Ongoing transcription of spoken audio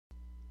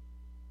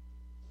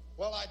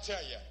Well, I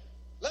tell you,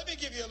 let me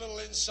give you a little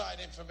inside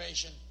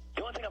information.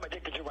 The only thing I'm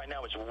addicted to right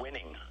now is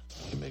winning.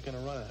 You're making a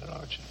run at it,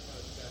 aren't you?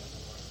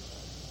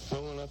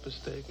 Rolling up a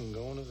stake and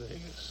going to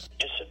Vegas.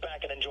 Just sit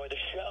back and enjoy the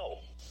show.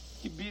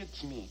 He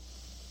beats me.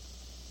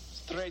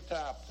 Straight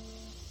up.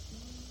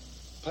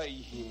 Pay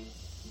him.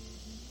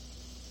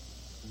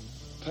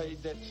 Pay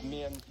that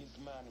man his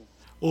money.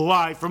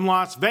 Live from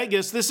Las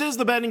Vegas, this is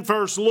the Betting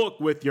First Look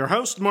with your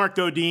host,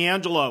 Marco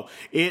D'Angelo.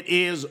 It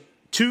is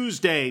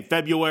Tuesday,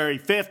 February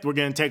 5th. We're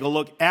going to take a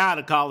look at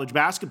a college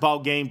basketball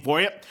game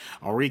for you.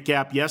 I'll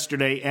recap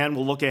yesterday, and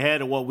we'll look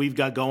ahead at what we've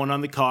got going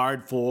on the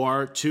card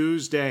for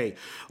Tuesday.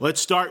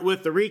 Let's start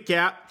with the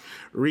recap.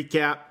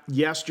 Recap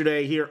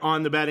yesterday here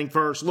on the Betting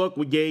First Look.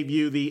 We gave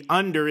you the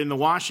under in the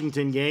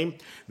Washington game.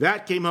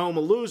 That came home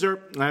a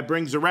loser. That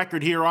brings the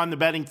record here on the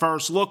Betting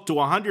First Look to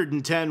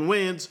 110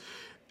 wins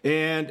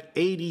and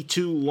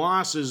 82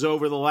 losses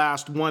over the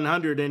last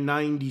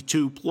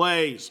 192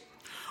 plays.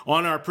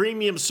 On our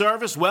premium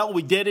service, well,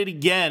 we did it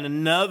again.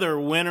 Another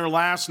winner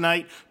last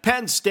night.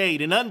 Penn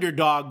State, an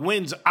underdog,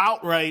 wins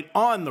outright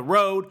on the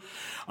road.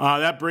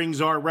 That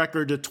brings our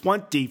record to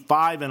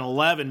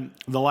 25-11,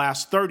 the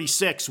last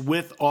 36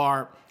 with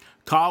our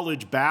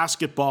college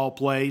basketball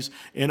plays.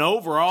 And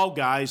overall,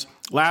 guys,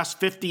 last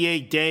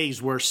 58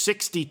 days, we're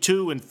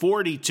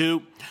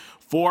 62-42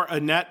 for a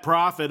net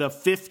profit of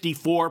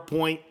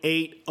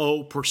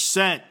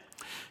 54.80%.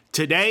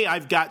 Today,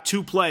 I've got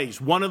two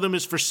plays. One of them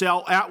is for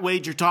sale at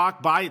Wager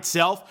Talk by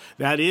itself.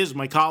 That is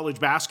my college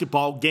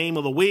basketball game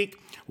of the week.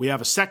 We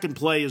have a second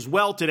play as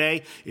well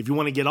today. If you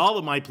want to get all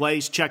of my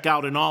plays, check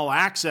out an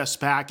all-access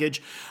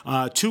package.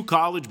 Two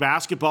college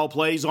basketball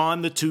plays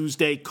on the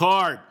Tuesday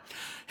card.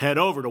 Head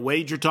over to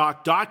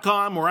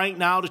wagertalk.com right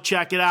now to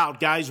check it out.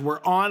 Guys,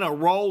 we're on a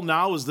roll.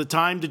 Now is the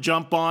time to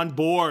jump on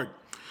board.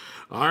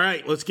 All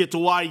right, let's get to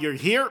why you're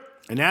here.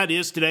 And that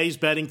is today's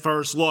Betting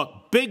First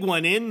Look. Big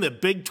one in the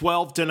Big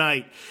 12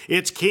 tonight.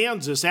 It's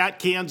Kansas at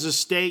Kansas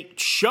State.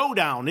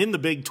 Showdown in the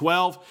Big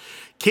 12.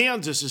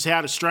 Kansas has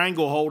had a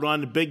stranglehold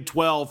on the Big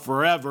 12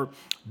 forever,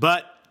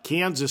 but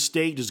Kansas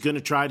State is going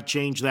to try to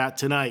change that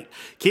tonight.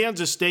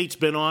 Kansas State's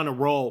been on a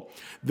roll.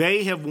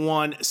 They have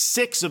won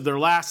 6 of their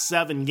last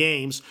 7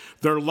 games.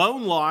 Their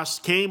lone loss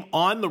came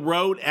on the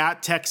road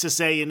at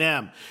Texas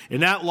A&M,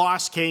 and that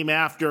loss came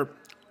after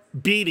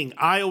beating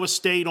Iowa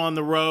State on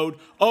the road,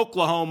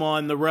 Oklahoma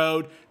on the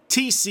road,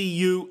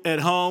 TCU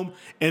at home,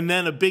 and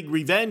then a big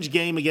revenge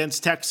game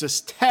against Texas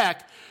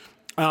Tech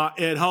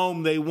at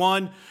home. They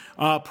won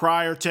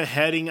prior to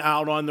heading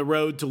out on the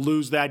road to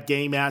lose that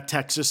game at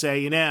Texas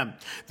A&M.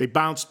 They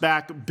bounced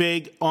back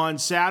big on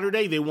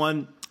Saturday. They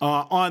won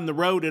on the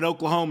road at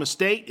Oklahoma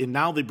State, and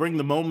now they bring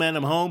the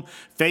momentum home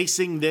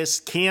facing this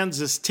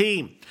Kansas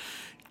team.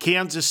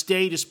 Kansas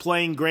State is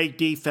playing great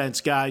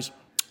defense, guys.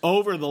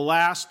 Over the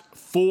last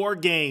 4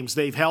 games,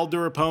 they've held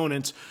their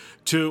opponents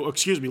to,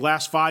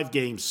 last 5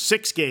 games,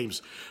 6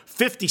 games,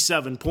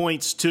 57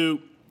 points to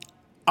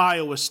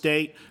Iowa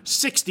State,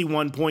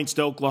 61 points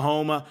to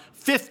Oklahoma,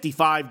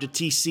 55 to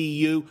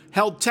TCU,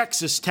 held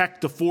Texas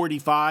Tech to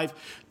 45.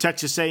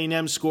 Texas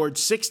A&M scored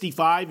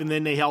 65, and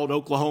then they held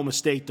Oklahoma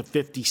State to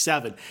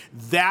 57.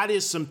 That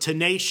is some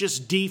tenacious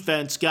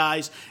defense,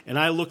 guys, and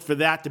I look for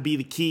that to be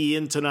the key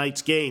in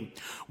tonight's game.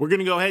 We're going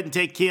to go ahead and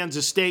take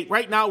Kansas State.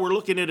 Right now, we're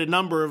looking at a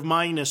number of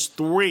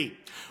 -3.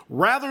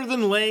 Rather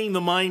than laying the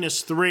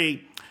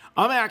 -3,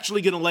 I'm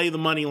actually going to lay the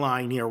money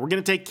line here. We're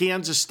going to take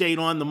Kansas State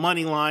on the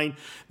money line.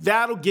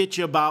 That'll get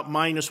you about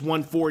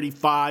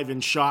 -145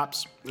 in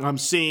shops. I'm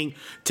seeing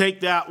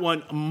take that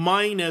one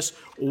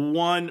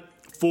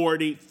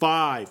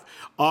 -145.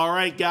 All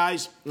right,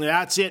 guys,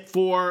 that's it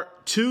for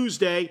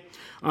Tuesday.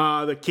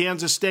 The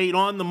Kansas State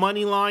on the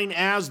money line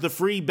as the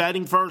free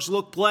Betting First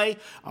Look play.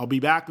 I'll be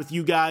back with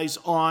you guys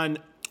on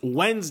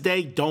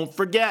Wednesday. Don't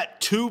forget,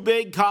 2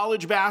 big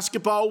college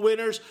basketball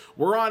winners.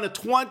 We're on a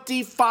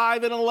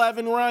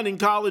 25-11 run in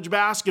college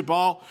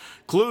basketball,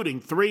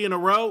 including 3 in a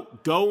row,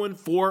 going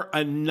for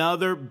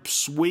another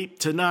sweep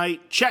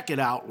tonight. Check it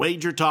out,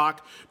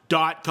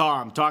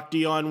 wagertalk.com. Talk to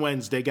you on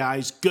Wednesday,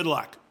 guys. Good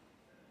luck.